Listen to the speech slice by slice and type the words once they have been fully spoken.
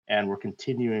and we're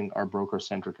continuing our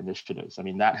broker-centric initiatives. I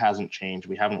mean, that hasn't changed.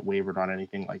 We haven't wavered on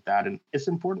anything like that. And it's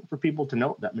important for people to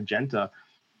note that Magenta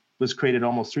was created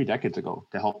almost 3 decades ago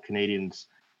to help Canadians,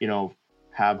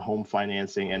 have home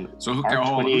financing. And so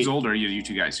who's older, you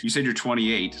two guys? You said you're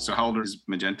 28. So how old is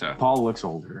Magenta? Paul looks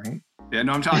older, right? Yeah,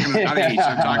 no, I'm talking about age.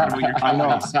 I'm talking about your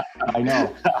companies. I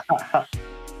know.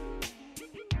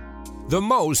 The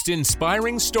most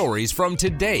inspiring stories from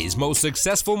today's most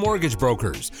successful mortgage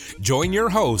brokers. Join your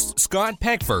host, Scott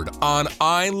Peckford, on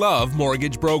I Love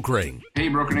Mortgage Brokering. Hey,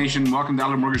 Broker Nation. Welcome to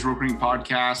the Mortgage Brokering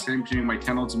Podcast. I'm doing my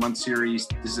 10 Loans a Month series.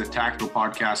 This is a tactical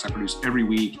podcast I produce every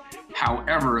week.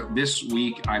 However, this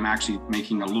week, I'm actually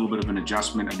making a little bit of an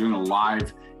adjustment. I'm doing a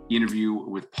live interview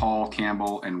with Paul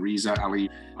Campbell and Riza Ali.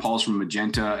 Paul's from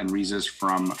Magenta and Riza's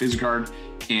from Fizgard.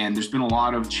 And there's been a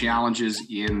lot of challenges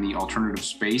in the alternative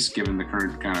space, given the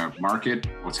current kind of market,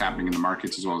 what's happening in the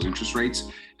markets, as well as interest rates.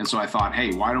 And so I thought,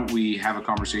 hey, why don't we have a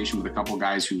conversation with a couple of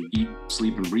guys who eat,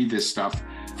 sleep, and breathe this stuff,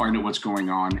 find out what's going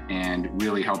on, and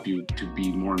really help you to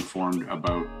be more informed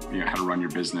about how to run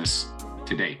your business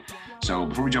today. So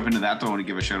before we jump into that, though, I want to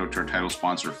give a shout out to our title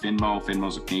sponsor, Finmo. Finmo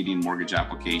is a Canadian mortgage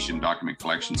application, document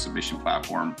collection, submission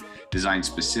platform designed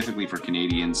specifically for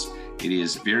Canadians. It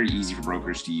is very easy for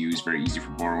brokers to use, very easy for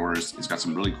borrowers. It's got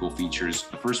some really cool features.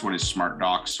 The first one is Smart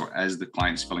Docs. So as the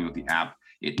client's filling out the app,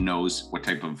 it knows what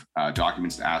type of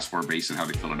documents to ask for based on how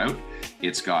they fill it out.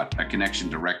 It's got a connection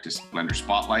direct to Lender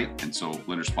Spotlight. And so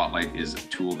Lender Spotlight is a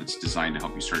tool that's designed to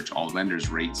help you search all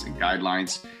lenders' rates and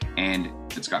guidelines. And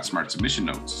it's got smart submission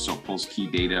notes. So it pulls key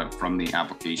data from the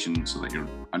application so that your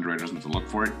underwriter doesn't have to look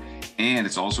for it. And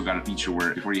it's also got a feature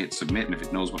where before you hit submit, and if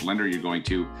it knows what lender you're going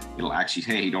to, it'll actually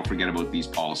say, hey, don't forget about these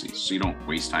policies. So you don't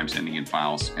waste time sending in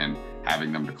files and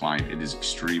having them declined. It is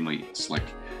extremely slick.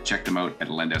 Check them out at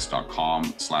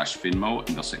lendesk.com/Finmo,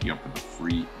 and they'll set you up with a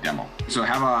free demo. So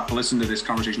have a listen to this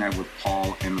conversation I have with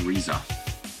Paul and Riza.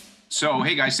 So,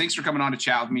 hey guys, thanks for coming on to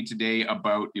chat with me today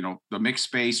about, the mixed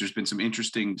space. There's been some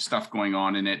interesting stuff going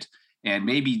on in it. And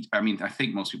maybe, I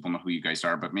think most people know who you guys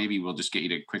are, but maybe we'll just get you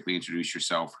to quickly introduce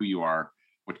yourself, who you are,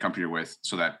 what company you're with,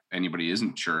 so that anybody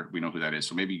isn't sure, we know who that is.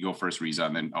 So maybe you go first, Riza,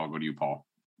 and then I'll go to you, Paul.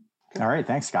 All right.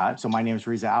 Thanks, Scott. So my name is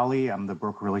Riza Ali. I'm the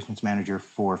broker relations manager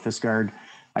for Fizgard.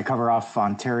 I cover off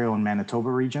Ontario and Manitoba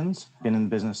regions. Been in the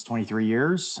business 23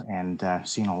 years and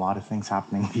seen a lot of things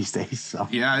happening these days. So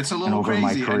yeah, it's a little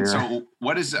crazy. And so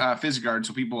what is Fizgard?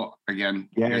 So people, again,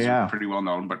 you guys are pretty well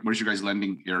known, but where's your guys'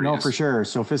 lending areas? No, for sure.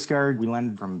 So Fizgard, we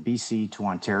lend from BC to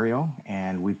Ontario,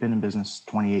 and we've been in business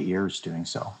 28 years doing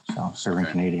so. So serving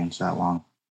Canadians that long.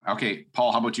 Okay.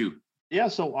 Paul, how about you? Yeah,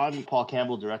 so I'm Paul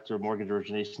Campbell, Director of Mortgage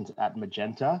Originations at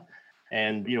Magenta.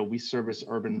 And, we service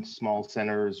urban small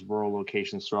centers, rural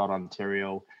locations throughout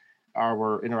Ontario.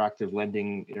 Our interactive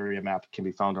lending area map can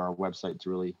be found on our website to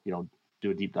really, do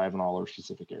a deep dive in all our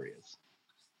specific areas.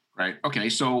 Right. Okay.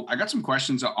 So I got some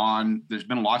questions on, there's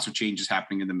been lots of changes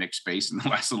happening in the mixed space in the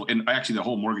last little, and actually the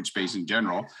whole mortgage space in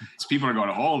general. So people are going,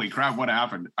 holy crap, what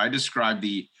happened? I describe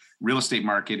the real estate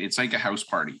market. It's like a house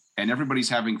party and everybody's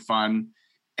having fun.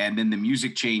 And then the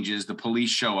music changes, the police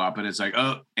show up, and it's like,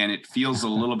 oh, and it feels a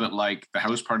little bit like the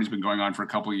house party's been going on for a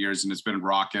couple of years and it's been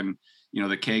rocking,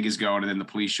 the keg is going, and then the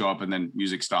police show up and then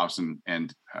music stops.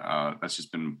 And that's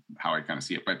just been how I kind of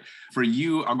see it. But for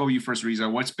you, I'll go with you first, Riza.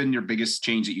 What's been your biggest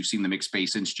change that you've seen in the mixed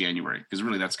space since January? Because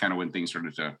really that's kind of when things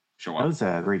started to show up. That was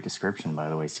a great description, by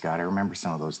the way, Scott. I remember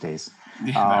some of those days.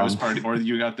 Yeah, that was part, or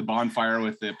you got the bonfire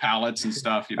with the pallets and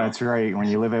stuff. That's right. When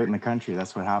you live out in the country,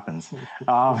 that's what happens.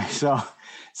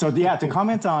 So yeah, to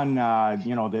comment on,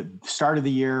 the start of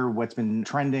the year, what's been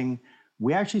trending,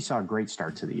 we actually saw a great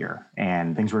start to the year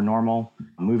and things were normal,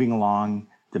 moving along.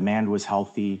 Demand was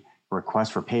healthy. Requests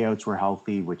for payouts were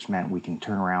healthy, which meant we can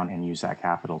turn around and use that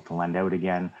capital to lend out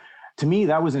again. To me,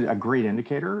 that was a great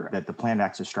indicator that the planned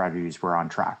exit strategies were on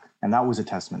track. And that was a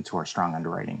testament to our strong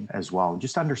underwriting as well,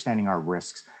 just understanding our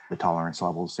risks, the tolerance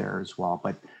levels there as well.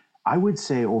 But I would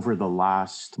say over the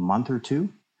last month or two,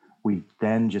 we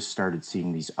then just started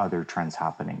seeing these other trends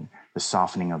happening, the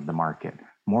softening of the market,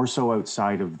 more so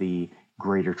outside of the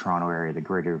greater Toronto area, the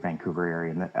greater Vancouver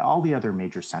area, and all the other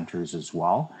major centers as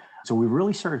well. So we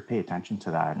really started to pay attention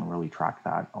to that and really track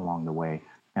that along the way.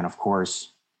 And of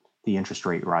course, the interest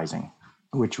rate rising,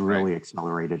 which really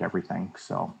accelerated everything.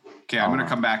 So, okay, I'm going to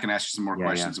come back and ask you some more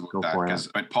questions about that.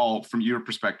 But Paul, from your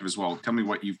perspective as well, tell me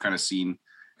what you've kind of seen,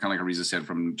 kind of like Ariza said,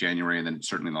 from January and then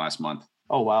certainly in the last month.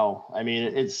 Oh, wow. I mean,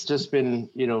 it's just been,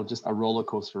 just a roller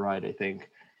coaster ride, I think.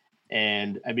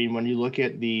 And I mean, when you look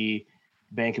at the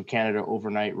Bank of Canada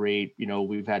overnight rate,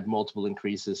 we've had multiple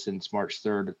increases since March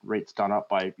 3rd. Rates gone up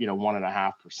by,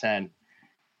 1.5%.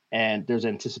 And there's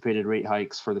anticipated rate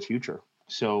hikes for the future.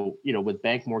 So, with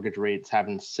bank mortgage rates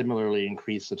having similarly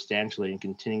increased substantially and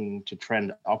continuing to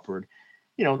trend upward,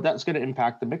 that's going to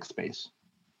impact the mixed space.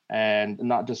 And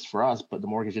not just for us, but the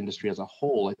mortgage industry as a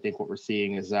whole. I think what we're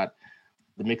seeing is that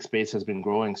the mixed space has been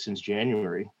growing since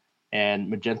January. And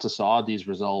Magenta saw these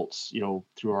results,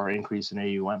 through our increase in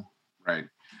AUM. Right.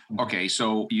 Okay.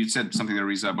 So you said something there,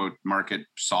 Riza, about market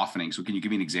softening. So can you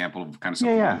give me an example of kind of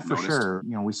something Yeah, you've for noticed? sure.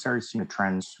 We started seeing the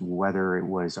trends, whether it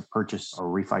was a purchase or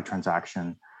refi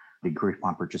transaction, the agreed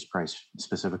upon purchase price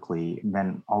specifically,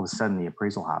 then all of a sudden the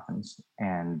appraisal happens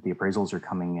and the appraisals are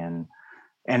coming in,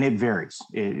 and it varies.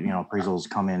 Appraisals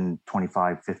come in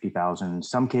 25, 50,000,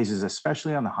 some cases,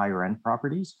 especially on the higher end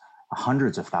properties,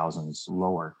 hundreds of thousands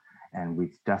lower. And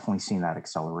we've definitely seen that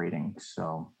accelerating.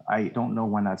 So I don't know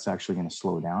when that's actually going to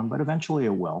slow down, but eventually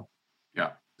it will. Yeah,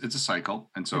 it's a cycle.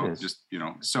 And so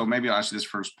so maybe I'll ask you this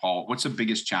first, Paul. What's the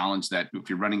biggest challenge that if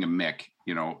you're running a MIC,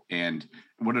 and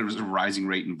what is a rising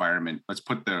rate environment? Let's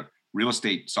put the real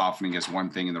estate softening as one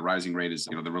thing and the rising rate is,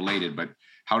 the related, but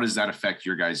how does that affect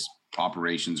your guys'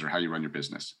 operations or how you run your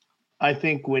business? I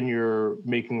think when you're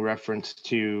making reference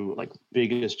to like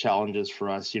biggest challenges for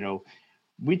us,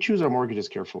 we choose our mortgages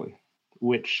carefully,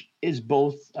 which is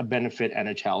both a benefit and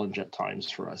a challenge at times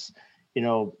for us.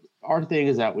 Our thing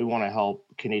is that we want to help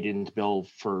Canadians build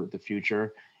for the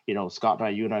future. Scott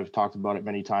and you and I have talked about it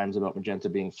many times about Magenta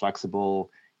being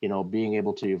flexible, being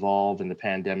able to evolve in the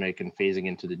pandemic and phasing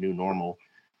into the new normal.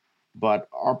 But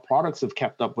our products have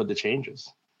kept up with the changes.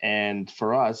 And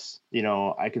for us,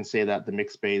 I can say that the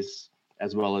mixed space,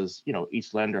 as well as,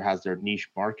 each lender has their niche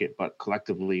market, but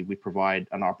collectively we provide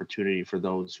an opportunity for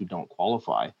those who don't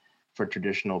qualify for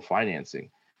traditional financing.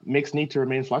 MICs need to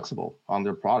remain flexible on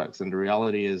their products. And the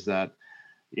reality is that,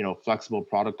 flexible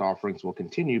product offerings will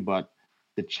continue, but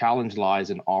the challenge lies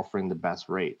in offering the best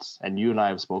rates. And you and I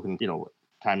have spoken,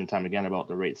 time and time again about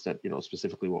the rates that,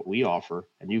 specifically what we offer.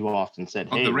 And you've often said,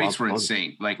 hey, the rates were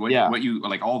insane. Like what you,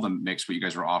 like all the MICs, what you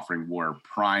guys were offering were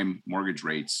prime mortgage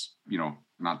rates,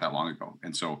 not that long ago.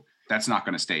 And so that's not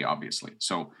going to stay, obviously.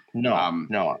 So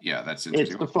no. Yeah, that's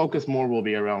interesting. It's the focus more will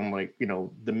be around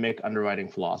the MIC underwriting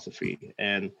philosophy.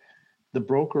 And the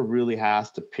broker really has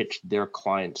to pitch their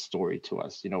client story to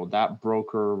us. That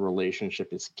broker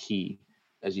relationship is key.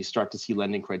 As you start to see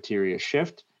lending criteria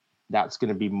shift, that's going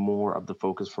to be more of the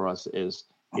focus for us is,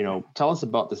 tell us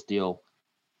about this deal.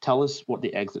 Tell us what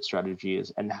the exit strategy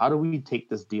is and how do we take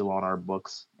this deal on our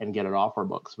books and get it off our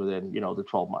books within, the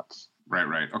 12 months.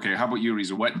 Right. Okay. How about you,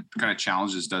 Riza? What kind of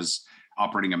challenges does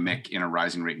operating a MIC in a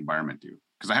rising rate environment do?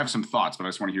 Because I have some thoughts, but I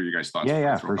just want to hear your guys' thoughts.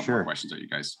 Yeah, for sure. Questions at you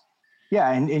guys.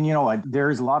 Yeah. And you know what? There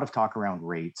is a lot of talk around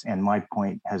rates. And my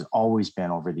point has always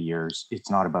been over the years, it's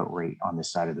not about rate on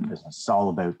this side of the business. It's all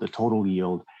about the total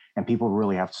yield. And people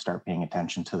really have to start paying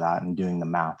attention to that and doing the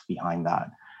math behind that.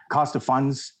 Cost of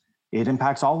funds, it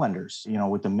impacts all lenders.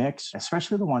 With the MICs,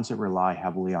 especially the ones that rely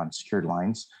heavily on secured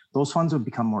lines, those funds would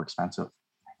become more expensive.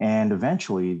 And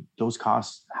eventually those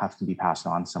costs have to be passed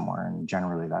on somewhere. And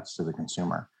generally that's to the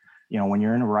consumer. When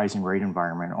you're in a rising rate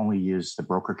environment, only use the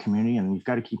broker community. And you've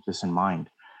got to keep this in mind.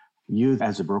 You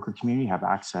as a broker community have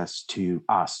access to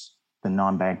us, the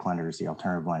non-bank lenders, the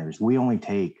alternative lenders. We only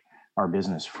take our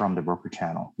business from the broker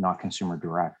channel, not consumer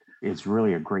direct. It's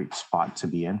really a great spot to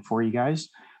be in for you guys.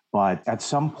 But at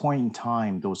some point in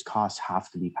time, those costs have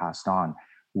to be passed on.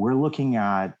 We're looking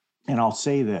at, and I'll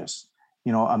say this,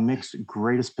 a MIC's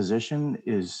greatest position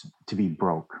is to be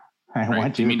broke.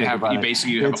 Right. You mean to have,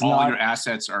 you have all your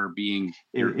assets are being,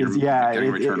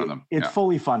 getting return on them. It's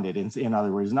fully funded. In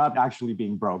other words, not actually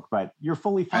being broke, but you're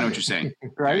fully funded. I know what you're saying.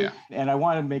 Right. Yeah. And I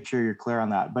want to make sure you're clear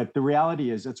on that. But the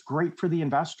reality is it's great for the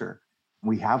investor.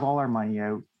 We have all our money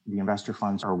out. The investor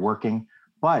funds are working,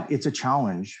 but it's a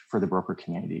challenge for the broker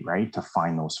community, right? To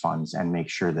find those funds and make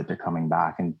sure that they're coming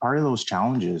back. And part of those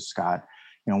challenges, Scott,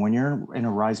 when you're in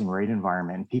a rising rate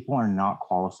environment, people are not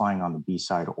qualifying on the B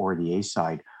side or the A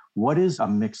side. What is a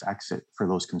mixed exit for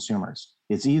those consumers?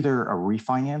 It's either a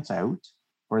refinance out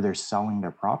or they're selling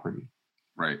their property.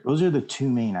 Right. Those are the two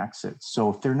main exits. So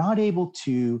if they're not able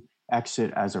to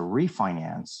exit as a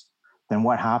refinance, then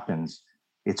what happens?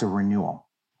 It's a renewal.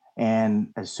 And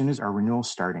as soon as our renewals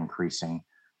start increasing,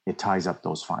 it ties up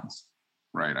those funds.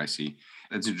 Right. I see.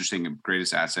 That's interesting. The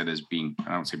greatest asset is being,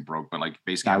 I don't say broke, but like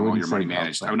basically all your money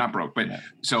managed. I'm not broke, but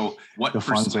so what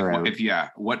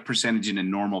what percentage in a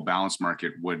normal balance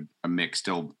market would a MIC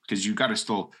still, because you got to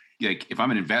still, like, if I'm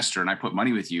an investor and I put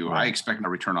money with you, I expect a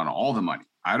return on all the money.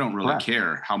 I don't really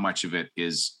care how much of it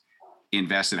is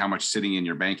invested, how much sitting in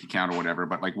your bank account or whatever,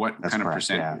 but like what kind of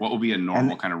percent, what will be a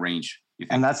normal kind of range? you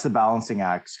think? And that's the balancing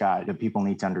act, Scott, that people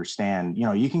need to understand. You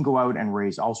know, you can go out and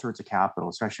raise all sorts of capital,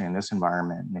 especially in this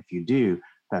environment. And if you do,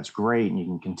 that's great. And you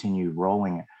can continue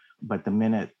rolling it. But the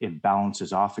minute it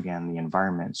balances off again, the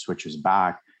environment switches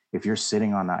back. If you're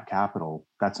sitting on that capital,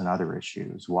 that's another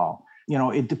issue as well. You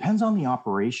know, it depends on the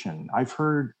operation. I've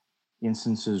heard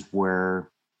instances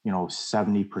where,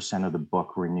 70% of the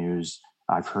book renews.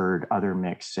 I've heard other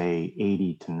mix say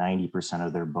 80 to 90%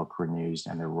 of their book renews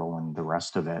and they're rolling the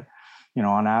rest of it.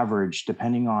 On average,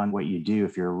 depending on what you do,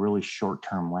 if you're a really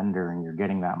short-term lender and you're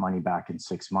getting that money back in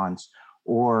 6 months,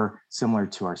 or similar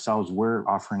to ourselves, we're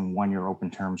offering 1-year open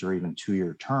terms or even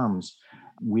 2-year terms.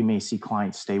 We may see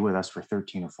clients stay with us for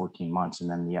 13 or 14 months and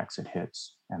then the exit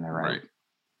hits and they're out. Right.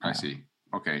 I see.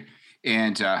 Okay.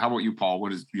 And how about you, Paul?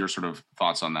 What is your sort of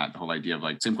thoughts on that? The whole idea of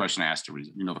same question I asked to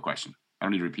reason. You know the question. I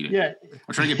don't need to repeat it. Yeah.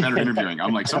 I'm trying to get better at interviewing.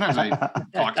 I'm sometimes I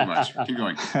talk too much. Keep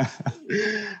going.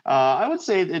 I would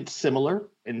say it's similar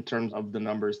in terms of the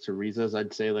numbers to REISAs.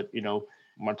 I'd say that,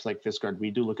 much like Fiskard, we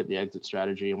do look at the exit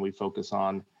strategy and we focus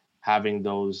on having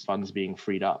those funds being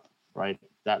freed up, right?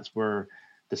 That's where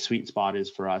the sweet spot is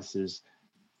for us, is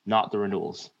not the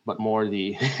renewals, but more of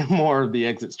the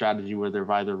exit strategy where they've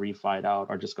either refied out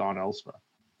or just gone elsewhere.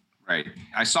 Right.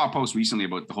 I saw a post recently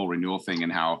about the whole renewal thing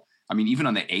and how, even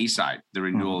on the A side, the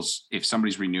renewals, if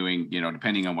somebody's renewing,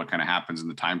 depending on what kind of happens in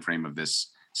the time frame of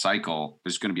this cycle,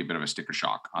 there's going to be a bit of a sticker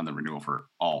shock on the renewal for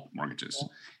all mortgages. Yeah.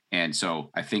 And so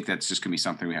I think that's just going to be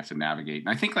something we have to navigate. And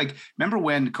I think remember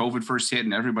when COVID first hit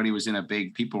and everybody was in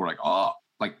people were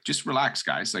just relax,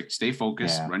 guys, stay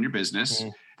focused, run your business.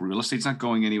 Mm-hmm. Real estate's not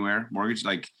going anywhere. Mortgage,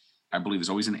 I believe there's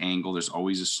always an angle. There's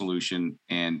always a solution,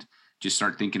 and just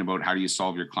start thinking about how do you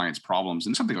solve your clients' problems,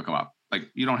 and something will come up.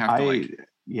 You don't have to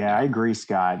Yeah, I agree,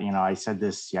 Scott. I said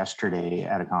this yesterday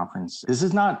at a conference. This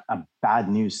is not a bad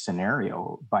news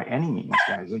scenario by any means,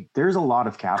 guys. There's a lot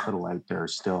of capital out there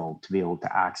still to be able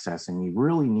to access, and you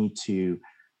really need to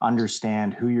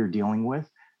understand who you're dealing with,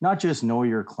 not just know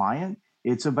your client.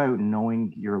 It's about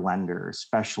knowing your lender,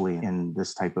 especially in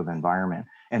this type of environment,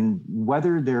 and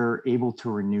whether they're able to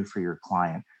renew for your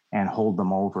client and hold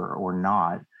them over or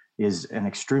not is an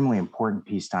extremely important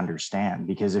piece to understand.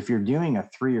 Because if you're doing a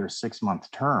 3 or 6 month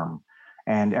term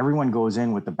and everyone goes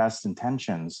in with the best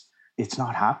intentions, it's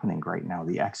not happening right now.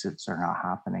 The exits are not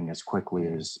happening as quickly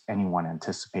as anyone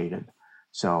anticipated.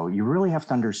 So you really have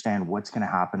to understand what's going to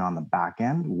happen on the back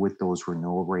end with those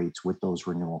renewal rates, with those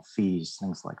renewal fees,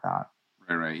 things like that.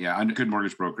 Right. Yeah. And good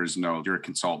mortgage brokers know you're a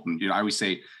consultant. I always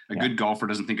say a good golfer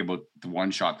doesn't think about the one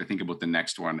shot. They think about the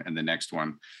next one and the next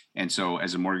one. And so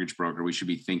as a mortgage broker, we should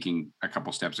be thinking a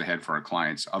couple steps ahead for our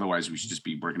clients. Otherwise, we should just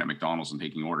be working at McDonald's and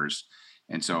taking orders.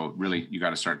 And so really, you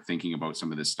got to start thinking about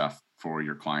some of this stuff for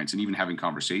your clients and even having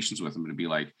conversations with them to be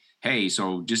like, hey,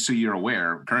 so just so you're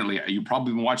aware, currently, you've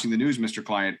probably been watching the news, Mr.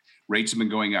 Client, rates have been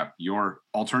going up. Your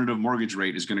alternative mortgage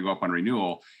rate is going to go up on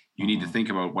renewal. You need to think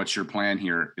about what's your plan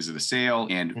here. Is it a sale?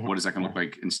 And what is that going to look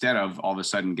like? Instead of all of a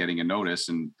sudden getting a notice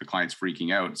and the client's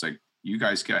freaking out, it's you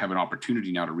guys have an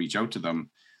opportunity now to reach out to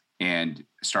them and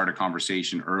start a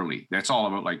conversation early. That's all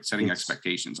about setting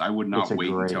expectations. I would not wait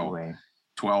until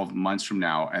 12 months from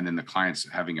now and then the client's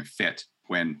having a fit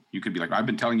when you could be I've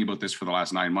been telling you about this for the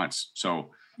last 9 months.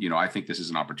 So I think this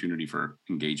is an opportunity for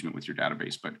engagement with your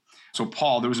database. But so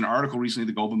Paul, there was an article recently in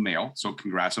the Globe and Mail. So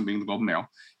congrats on being the Globe and Mail.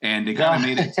 And they kind of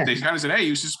made it, they kind of said, hey,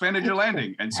 you suspended your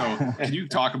landing. And so can you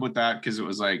talk about that? Because it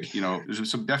was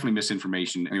there's some definitely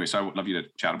misinformation. Anyway, so I would love you to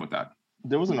chat about that.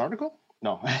 There was an article?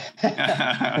 No.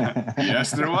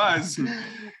 Yes, there was.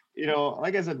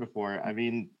 Like I said before,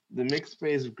 the mixed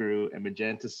phase grew and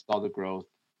Magenta saw the growth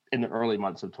in the early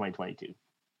months of 2022.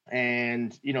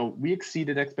 And, we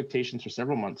exceeded expectations for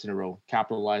several months in a row,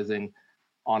 capitalizing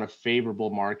on a favorable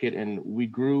market. And we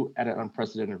grew at an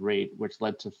unprecedented rate, which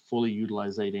led to fully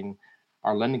utilizing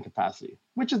our lending capacity,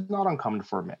 which is not uncommon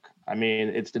for MIC.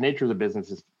 It's the nature of the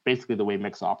business. It's basically the way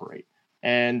MICs operate.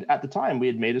 And at the time, we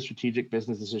had made a strategic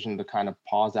business decision to kind of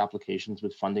pause applications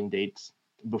with funding dates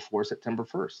before September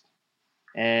 1st.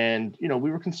 And,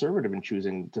 we were conservative in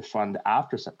choosing to fund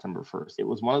after September 1st. It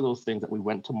was one of those things that we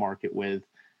went to market with.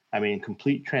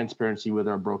 Complete transparency with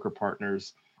our broker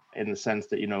partners in the sense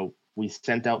that, we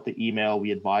sent out the email,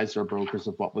 we advised our brokers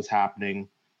of what was happening.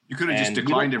 You could have just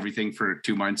declined everything for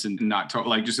 2 months and not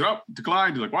declined. You're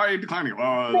why are you declining?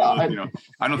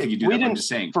 I don't think you do that. I'm just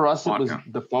saying. For us,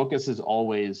 the focus is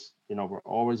always, we're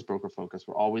always broker focused.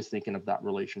 We're always thinking of that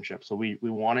relationship. So we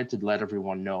wanted to let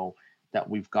everyone know that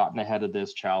we've gotten ahead of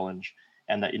this challenge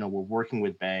and that, we're working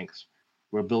with banks.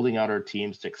 We're building out our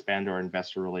teams to expand our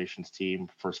investor relations team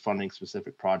for funding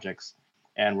specific projects.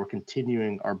 and we're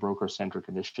continuing our broker-centric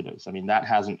initiatives. I mean, that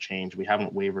hasn't changed. We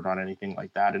haven't wavered on anything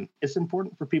like that. And it's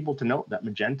important for people to note that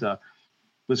Magenta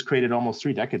was created almost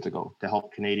 3 decades ago to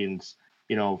help Canadians,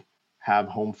 have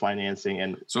home financing.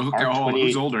 And so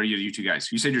who's older? You two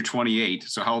guys? You said you're 28.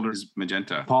 So how old is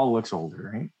Magenta? Paul looks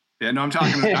older, right? Yeah, no, I'm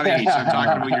talking about age. I'm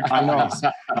talking about your companies.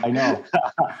 I know.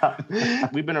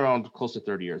 We've been around close to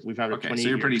 30 years. We've had a 20 so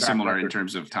you're pretty similar record in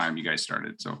terms of time you guys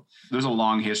started. So there's a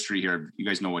long history here. You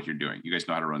guys know what you're doing. You guys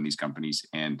know how to run these companies,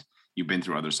 and you've been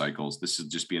through other cycles. This will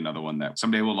just be another one that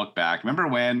someday we'll look back. Remember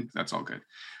when? That's all good.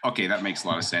 Okay, that makes a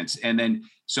lot of sense. And then,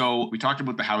 so we talked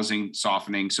about the housing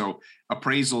softening. So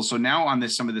appraisal. So now on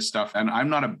some of this stuff, and I'm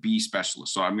not a B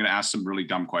specialist, so I'm going to ask some really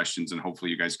dumb questions, and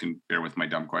hopefully you guys can bear with my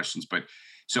dumb questions. But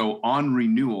so on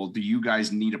renewal, do you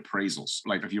guys need appraisals?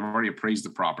 Like if you've already appraised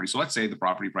the property, so let's say the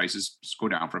property prices go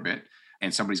down for a bit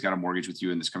and somebody's got a mortgage with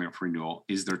you and this coming up for renewal.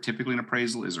 Is there typically an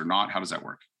appraisal? Is there not? How does that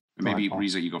work? And maybe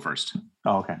Riza, you go first.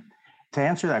 Oh, okay. To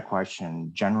answer that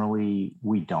question, generally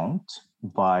we don't,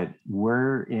 but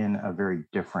we're in a very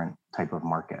different type of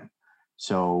market.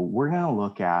 So we're going to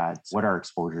look at what our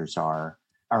exposures are.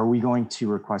 Are we going to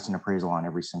request an appraisal on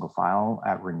every single file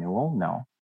at renewal? No.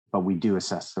 But we do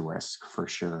assess the risk for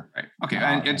sure. Right. Okay.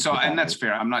 And that's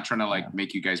fair. I'm not trying to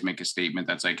make you guys make a statement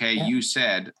that's like, hey, you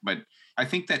said, but I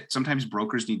think that sometimes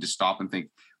brokers need to stop and think,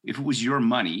 if it was your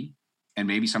money, and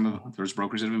maybe some of those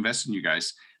brokers that have invested in you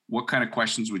guys, what kind of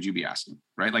questions would you be asking?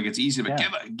 Right. Like it's easy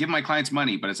to give my clients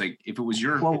money, but it's like, if it was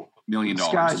your $1 million.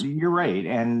 Scott, you're right.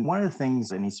 And one of the things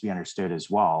that needs to be understood as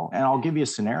well, and I'll give you a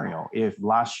scenario. If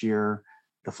last year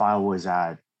the file was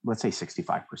at, let's say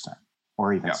 65%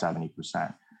 or even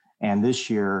 70%. And this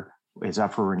year is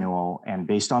up for renewal. And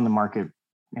based on the market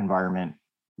environment,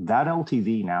 that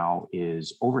LTV now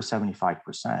is over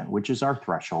 75%, which is our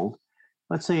threshold.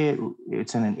 Let's say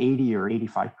it's in an 80 or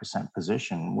 85%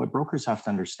 position. What brokers have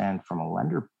to understand from a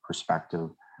lender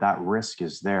perspective, that risk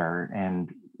is there.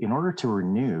 And in order to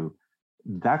renew,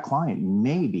 that client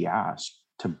may be asked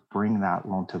to bring that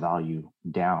loan to value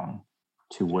down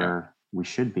to where we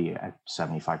should be at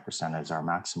 75% as our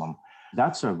maximum.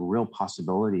 That's a real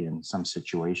possibility in some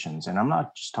situations. And I'm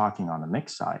not just talking on the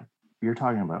mix side. You're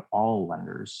talking about all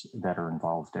lenders that are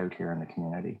involved out here in the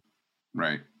community.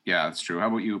 Right. Yeah, that's true. How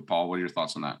about you, Paul? What are your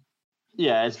thoughts on that?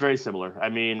 Yeah, it's very similar. I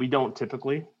mean, we don't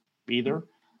typically either.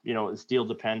 It's deal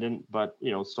dependent, but,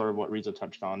 sort of what Riza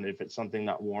touched on. If it's something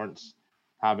that warrants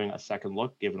having a second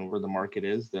look, given where the market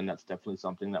is, then that's definitely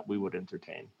something that we would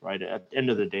entertain, right? At the end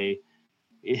of the day,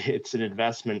 it's an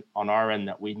investment on our end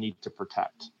that we need to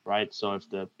protect, right? So if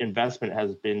the investment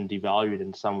has been devalued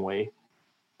in some way,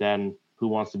 then who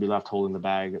wants to be left holding the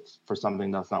bag for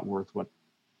something that's not worth what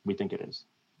we think it is?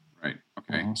 Right.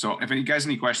 Okay. So if you guys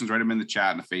have any questions, write them in the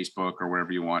chat, in the Facebook, or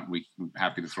wherever you want. We're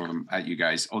happy to throw them at you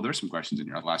guys. Oh, there's some questions in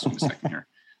here. I'll ask you in a second here.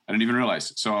 I didn't even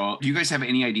realize. So do you guys have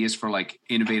any ideas for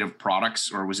innovative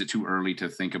products, or was it too early to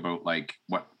think about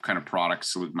what kind of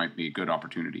products might be a good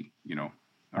opportunity,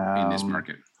 in this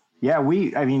market? Yeah,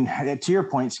 to your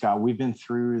point, Scott, we've been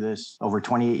through this over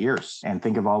 28 years, and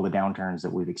think of all the downturns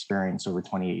that we've experienced over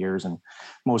 28 years. And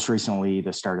most recently,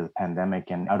 the start of the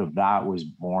pandemic. And out of that was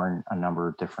born a number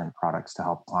of different products to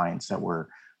help clients that were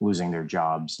losing their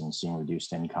jobs and seeing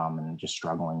reduced income and just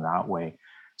struggling that way.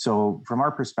 So from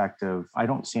our perspective, I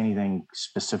don't see anything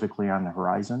specifically on the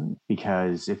horizon,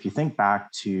 because if you think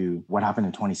back to what happened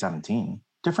in 2017,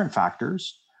 different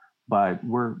factors, but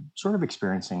we're sort of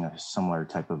experiencing a similar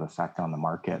type of effect on the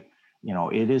market.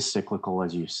 It is cyclical,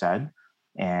 as you said,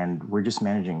 and we're just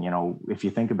managing. If you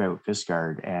think about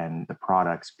Fiskard and the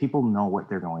products, people know what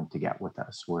they're going to get with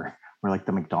us. We're like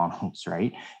the McDonald's,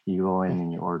 right? You go in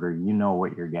and you order,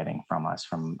 what you're getting from us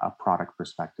from a product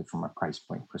perspective, from a price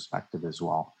point perspective as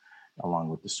well, along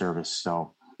with the service.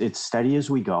 So it's steady as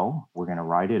we go. We're going to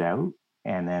ride it out,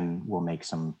 and then we'll make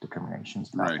some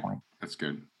determinations at that point. That's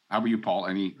good. How about you, Paul?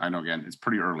 I know, again, it's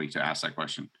pretty early to ask that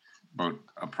question about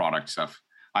product stuff.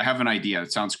 I have an idea.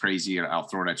 It sounds crazy. I'll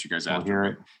throw it at you guys after.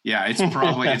 It. Yeah, I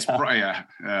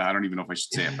don't even know if I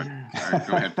should say it, but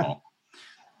go ahead, Paul.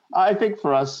 I think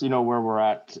for us, where we're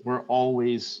at, we're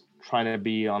always trying to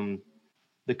be on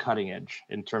the cutting edge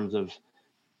in terms of,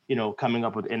 coming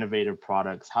up with innovative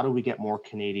products. How do we get more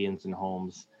Canadians in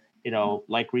homes?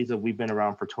 Like Riza, we've been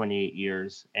around for 28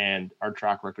 years, and our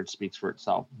track record speaks for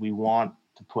itself. We want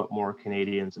to put more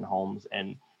Canadians in homes,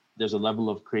 and there's a level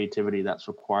of creativity that's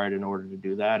required in order to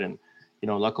do that. And,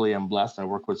 luckily I'm blessed. I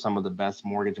work with some of the best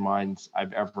mortgage minds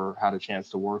I've ever had a chance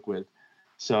to work with.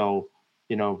 So,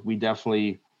 we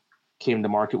definitely came to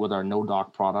market with our No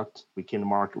Doc product. We came to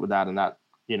market with that, and that,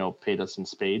 paid us in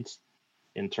spades.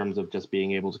 in terms of just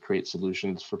being able to create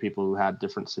solutions for people who had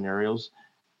different scenarios.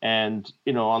 And,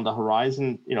 on the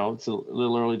horizon, it's a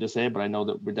little early to say, but I know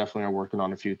that we definitely are working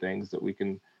on a few things that we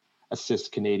can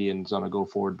assist Canadians on a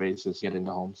go-forward basis get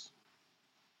into homes.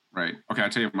 Right. Okay, I'll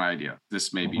tell you my idea.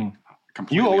 This may be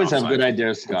completely You always offside. have good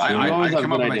ideas, Scott. I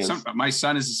come up with my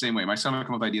son is the same way. My son will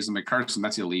come up with ideas. I'm like, Carson,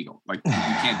 that's illegal. Like, you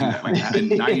can't do that. Like,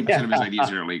 90% of his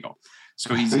ideas are illegal.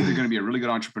 So he's either going to be a really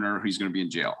good entrepreneur or he's going to be in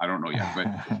jail. I don't know yet.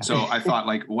 But so I thought,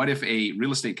 like, what if a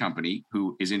real estate company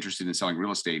who is interested in selling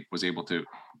real estate was able to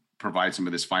provide some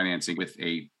of this financing with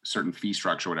a certain fee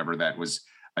structure, or whatever, that was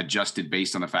adjusted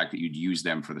based on the fact that you'd use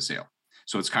them for the sale.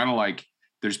 So it's kind of like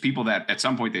there's people that at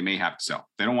some point they may have to sell.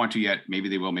 They don't want to yet. Maybe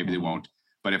they will, maybe they won't.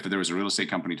 But if there was a real estate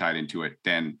company tied into it,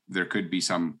 then there could be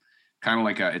some kind of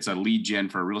like it's a lead gen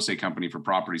for a real estate company for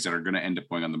properties that are going to end up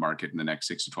going on the market in the next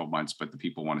 6 to 12 months. But the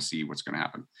people want to see what's going to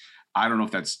happen. I don't know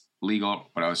if that's legal,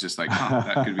 but I was just like,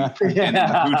 that could be, and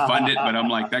who'd fund it? But I'm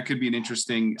like, that could be an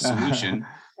interesting solution.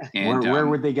 And where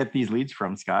would they get these leads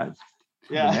from, Scott?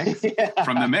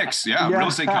 From the mix. Yeah. Real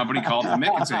estate company called the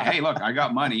mix and say, hey, look, I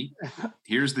got money.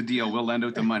 Here's the deal. We'll lend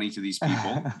out the money to these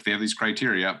people if they have these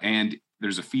criteria. And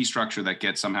there's a fee structure that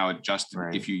gets somehow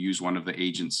adjusted if you use one of the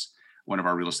agents, one of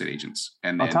our real estate agents.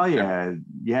 And then, I'll tell you,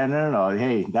 no.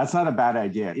 Hey, that's not a bad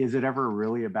idea. Is it ever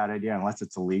really a bad idea unless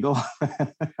it's illegal?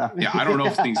 Yeah, I don't know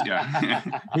if things,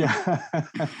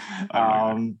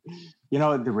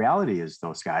 The reality is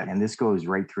though, Scott, and this goes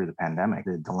right through the pandemic,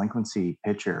 the delinquency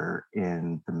picture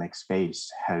in the mixed space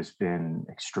has been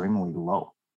extremely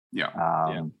low.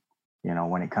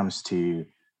 When it comes to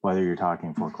whether you're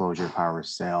talking foreclosure, power of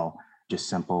sale, just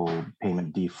simple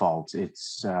payment defaults,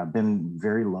 it's been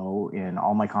very low in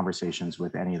all my conversations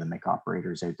with any of the MIC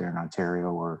operators out there in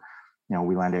Ontario, or,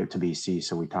 we lend out to BC.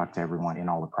 So we talk to everyone in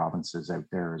all the provinces out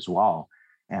there as well.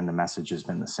 And the message has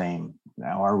been the same.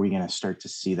 Now, are we going to start to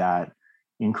see that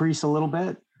increase a little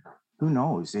bit? Who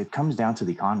knows? It comes down to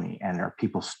the economy, and are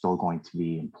people still going to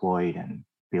be employed and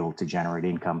be able to generate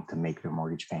income to make their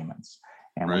mortgage payments?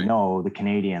 And we know the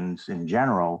Canadians in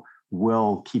general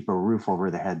will keep a roof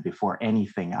over their head before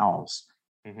anything else.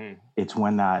 It's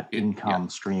when that income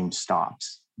stream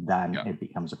stops, then it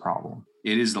becomes a problem.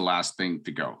 It is the last thing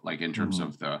to go, like in terms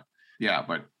of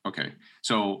but okay.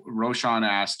 So Roshan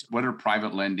asked, what are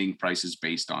private lending prices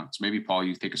based on? So maybe Paul,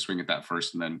 you take a swing at that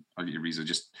first, and then I'll get you, Riza,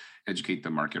 just educate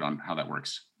the market on how that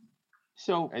works.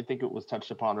 So I think it was touched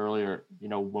upon earlier,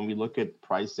 when we look at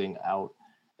pricing out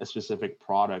a specific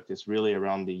product, it's really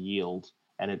around the yield,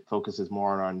 and it focuses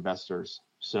more on our investors.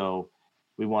 So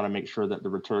we want to make sure that the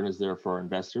return is there for our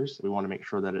investors. We want to make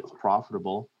sure that it's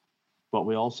profitable, but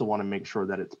we also want to make sure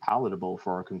that it's palatable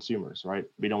for our consumers, right?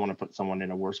 We don't want to put someone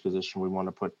in a worse position. We want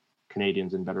to put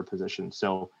Canadians in better positions.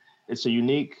 So it's a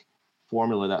unique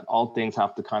formula that all things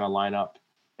have to kind of line up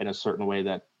in a certain way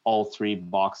that all three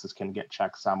boxes can get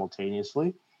checked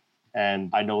simultaneously. And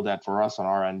I know that for us on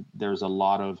our end, there's a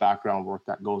lot of background work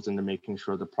that goes into making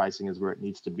sure the pricing is where it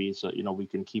needs to be. So, we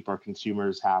can keep our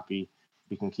consumers happy,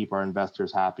 we can keep our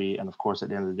investors happy. And of course, at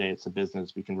the end of the day, it's a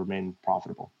business, we can remain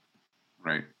profitable.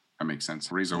 Right. That makes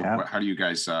sense. Riza, how do you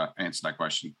guys answer that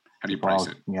question? How do you price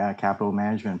it? Yeah, capital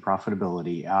management,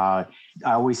 profitability. I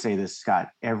always say this,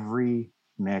 Scott, every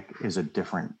MIC is a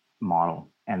different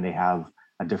model, and they have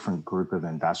a different group of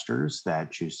investors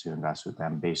that choose to invest with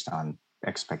them based on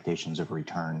expectations of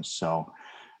returns. So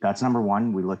that's number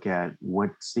one. We look at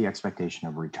what's the expectation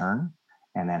of return,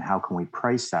 and then how can we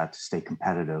price that to stay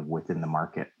competitive within the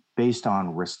market based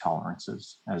on risk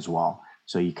tolerances as well.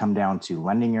 So you come down to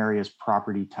lending areas,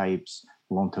 property types,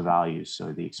 loan to values,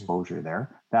 so the exposure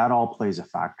there, that all plays a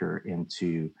factor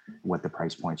into what the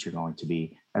price points are going to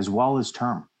be, as well as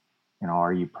term.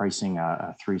 Are you pricing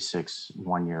a 3, 6,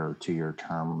 1 year or 2 year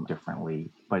term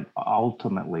differently? But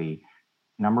ultimately,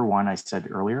 number one, I said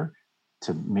earlier,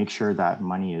 to make sure that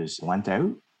money is lent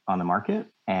out on the market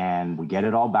and we get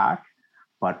it all back,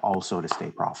 but also to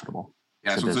stay profitable.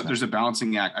 Yeah, so there's a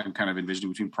balancing act I'm kind of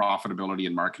envisioning between profitability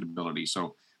and marketability.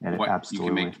 So what you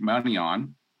can make money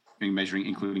on, measuring,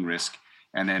 including risk,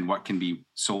 and then what can be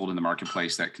sold in the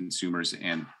marketplace that consumers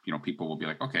and people will be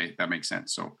like, okay, that makes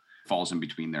sense. So falls in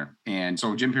between there. And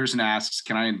so Jim Pearson asks,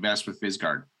 can I invest with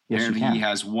Vizgard? Yes, and he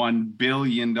has $1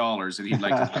 billion that he'd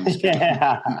like to. I'm just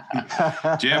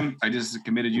kidding. Jim, I just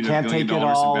committed you to $1 billion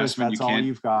investment. That's all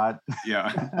you've got.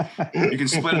 Yeah, you can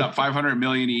split it up, 500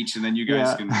 million each, and then you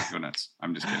guys can go nuts.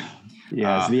 I'm just kidding.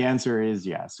 Yes, the answer is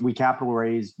yes. We capital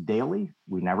raise daily.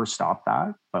 We never stop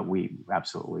that, but we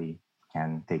absolutely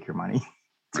can take your money.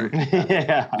 Right.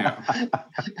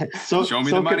 So show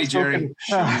me the money, Jerry.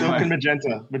 So can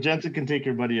Magenta. Magenta can take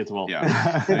your money as well.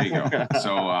 Yeah, there you go.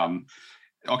 So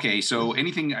Okay, so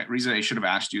anything, Riza, I should have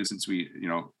asked you since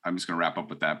I'm just going to wrap up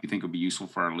with that. You think it would be useful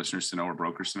for our listeners to know or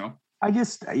brokers to know? I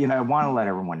just, I want to let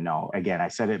everyone know, again, I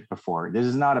said it before, this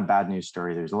is not a bad news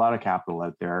story. There's a lot of capital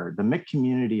out there. The MIC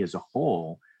community as a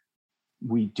whole,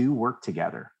 we do work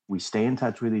together. We stay in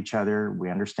touch with each other. We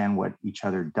understand what each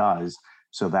other does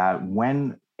so that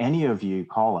when any of you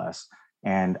call us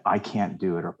and I can't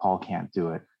do it or Paul can't do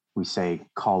it, we say,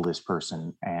 call this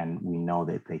person and we know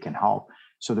that they can help.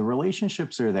 So the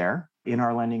relationships are there in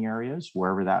our lending areas,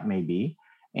 wherever that may be.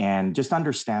 And just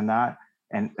understand that.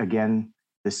 And again,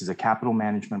 this is a capital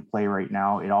management play right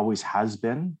now. It always has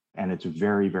been, and it's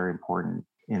very, very important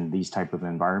in these type of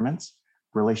environments.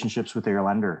 Relationships with your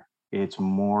lender, it's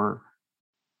more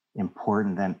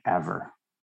important than ever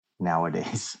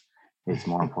nowadays. It's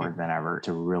more important than ever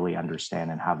to really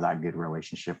understand and have that good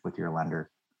relationship with your lender.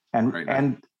 And right.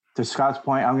 And to Scott's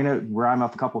point, I'm going to rhyme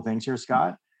up a couple of things here,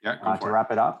 Scott. Yeah, to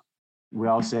wrap it up, we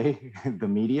all say the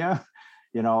media,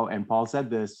 and Paul said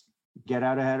this, get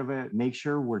out ahead of it. Make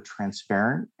sure we're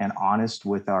transparent and honest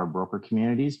with our broker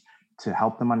communities to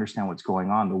help them understand what's going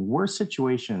on. The worst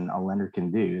situation a lender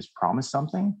can do is promise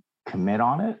something, commit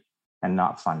on it, and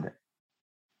not fund it.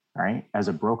 Right? As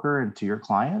a broker and to your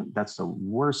client, that's the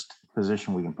worst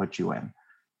position we can put you in.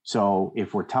 So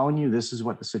if we're telling you this is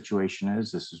what the situation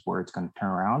is, this is where it's going to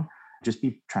turn around, just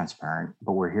be transparent.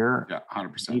 But we're here. Yeah,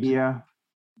 100%. Media,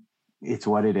 it's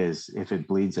what it is. If it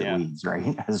bleeds, it leads,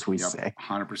 right? As we say.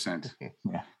 100%.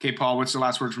 Yeah. Okay, Paul, what's the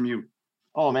last word from you?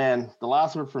 Oh man, the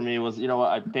last word for me was,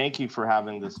 I thank you for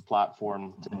having this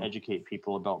platform to educate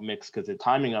people about MICs, because the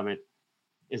timing of it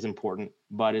is important,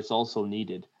 but it's also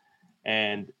needed.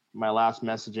 And my last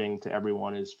messaging to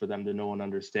everyone is for them to know and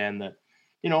understand that,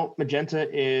 Magenta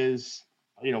is,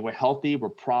 we're healthy, we're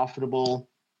profitable.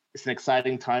 It's an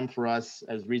exciting time for us.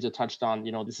 As Riza touched on,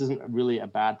 this isn't really a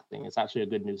bad thing. It's actually a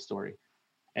good news story.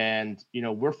 And,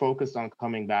 we're focused on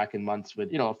coming back in months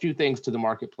with, a few things to the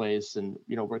marketplace. And,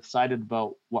 we're excited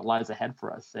about what lies ahead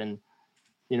for us. And,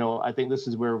 I think this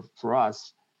is where, for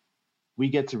us, we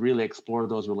get to really explore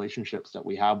those relationships that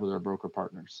we have with our broker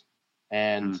partners.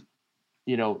 And,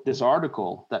 this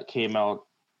article that came out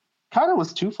kind of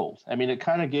was twofold. I mean, it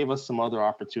kind of gave us some other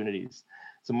opportunities.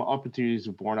 Some opportunities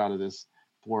were born out of this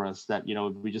for us that,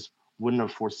 we just wouldn't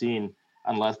have foreseen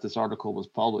unless this article was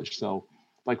published. So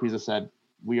like Riza said,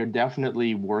 we are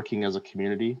definitely working as a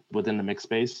community within the MIC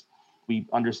space. We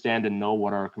understand and know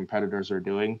what our competitors are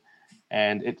doing.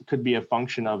 And it could be a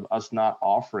function of us not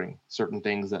offering certain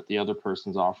things that the other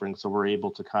person's offering. So we're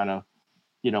able to kind of,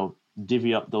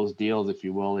 divvy up those deals, if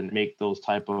you will, and make those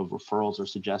type of referrals or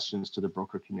suggestions to the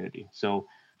broker community. So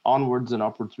onwards and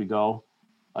upwards we go.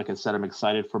 Like I said, I'm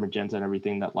excited for Magenta and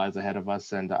everything that lies ahead of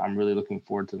us. And I'm really looking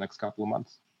forward to the next couple of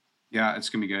months. Yeah, it's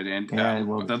going to be good. And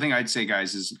the thing I'd say,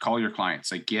 guys, is call your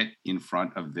clients. Like, get in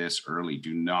front of this early.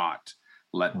 Do not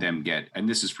let them get, and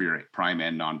this is for your prime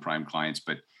and non-prime clients,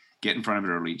 but get in front of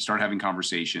it early. Start having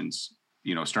conversations,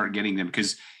 start getting them,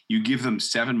 because you give them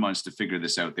 7 months to figure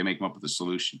this out. They make them up with a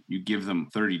solution. You give them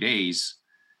 30 days.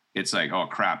 It's like, oh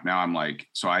crap. Now I'm like,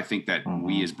 so I think that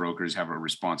we as brokers have a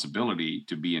responsibility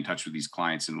to be in touch with these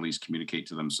clients and at least communicate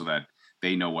to them so that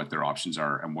they know what their options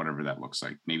are and whatever that looks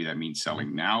like. Maybe that means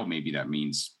selling now. Maybe that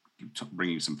means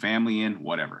bringing some family in,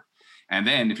 whatever. And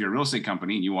then if you're a real estate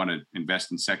company and you want to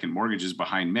invest in second mortgages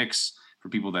behind MICs for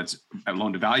people that's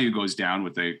loan to value goes down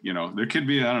with there could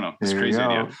be, I don't know, this crazy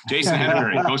idea. Jason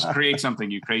Henry, go create something,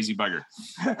 you crazy bugger.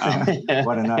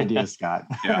 What an idea, Scott.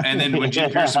 Yeah. And then when Jim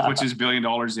Pearson puts his $1 billion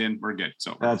in, we're good.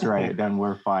 So that's right. Then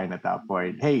we're fine at that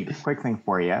point. Hey, quick thing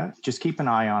for you. Just keep an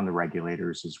eye on the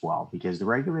regulators as well, because the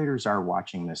regulators are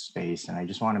watching this space. And I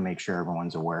just want to make sure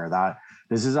everyone's aware of that.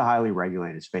 This is a highly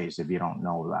regulated space if you don't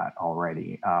know that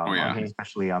already,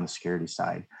 especially on the security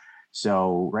side.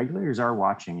 So regulators are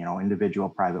watching, individual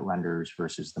private lenders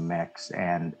versus the MICs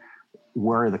and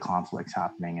where are the conflicts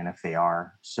happening and if they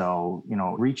are. So,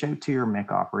 reach out to your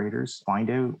MIC operators, find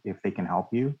out if they can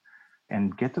help you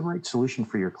and get the right solution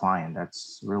for your client.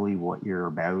 That's really what you're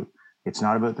about. It's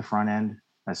not about the front end.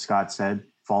 As Scott said,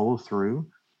 follow through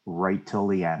right till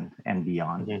the end and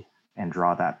beyond and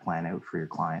draw that plan out for your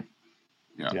client.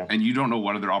 Yeah. And you don't know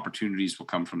what other opportunities will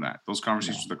come from that. Those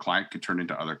conversations with the client could turn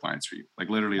into other clients for you. Like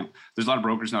literally, there's a lot of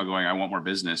brokers now going, I want more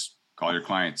business. Call your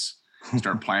clients,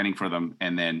 start planning for them.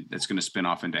 And then it's going to spin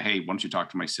off into, hey, why don't you talk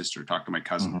to my sister, talk to my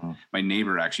cousin? My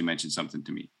neighbor actually mentioned something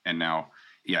to me. And now,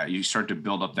 you start to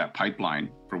build up that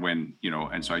pipeline for when,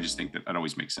 and so I just think that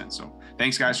always makes sense. So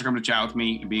thanks guys for coming to chat with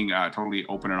me and being totally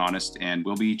open and honest. And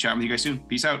we'll be chatting with you guys soon.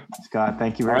 Peace out. Scott,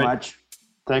 thank you very much.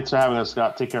 Thanks for having us,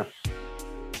 Scott. Take care.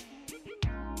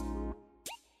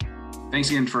 Thanks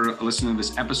again for listening to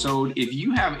this episode. If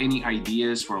you have any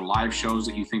ideas for live shows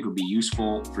that you think would be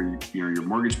useful for your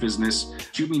mortgage business,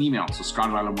 shoot me an email. So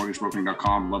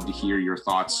scott@mortgagebrokering.com. Love to hear your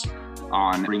thoughts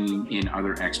on bringing in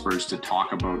other experts to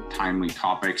talk about timely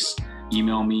topics.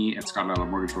 Email me at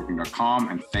scott@mortgagebrokering.com.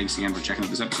 And thanks again for checking out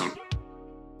this episode.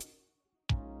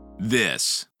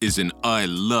 This is an I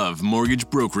Love Mortgage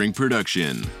Brokering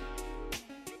production.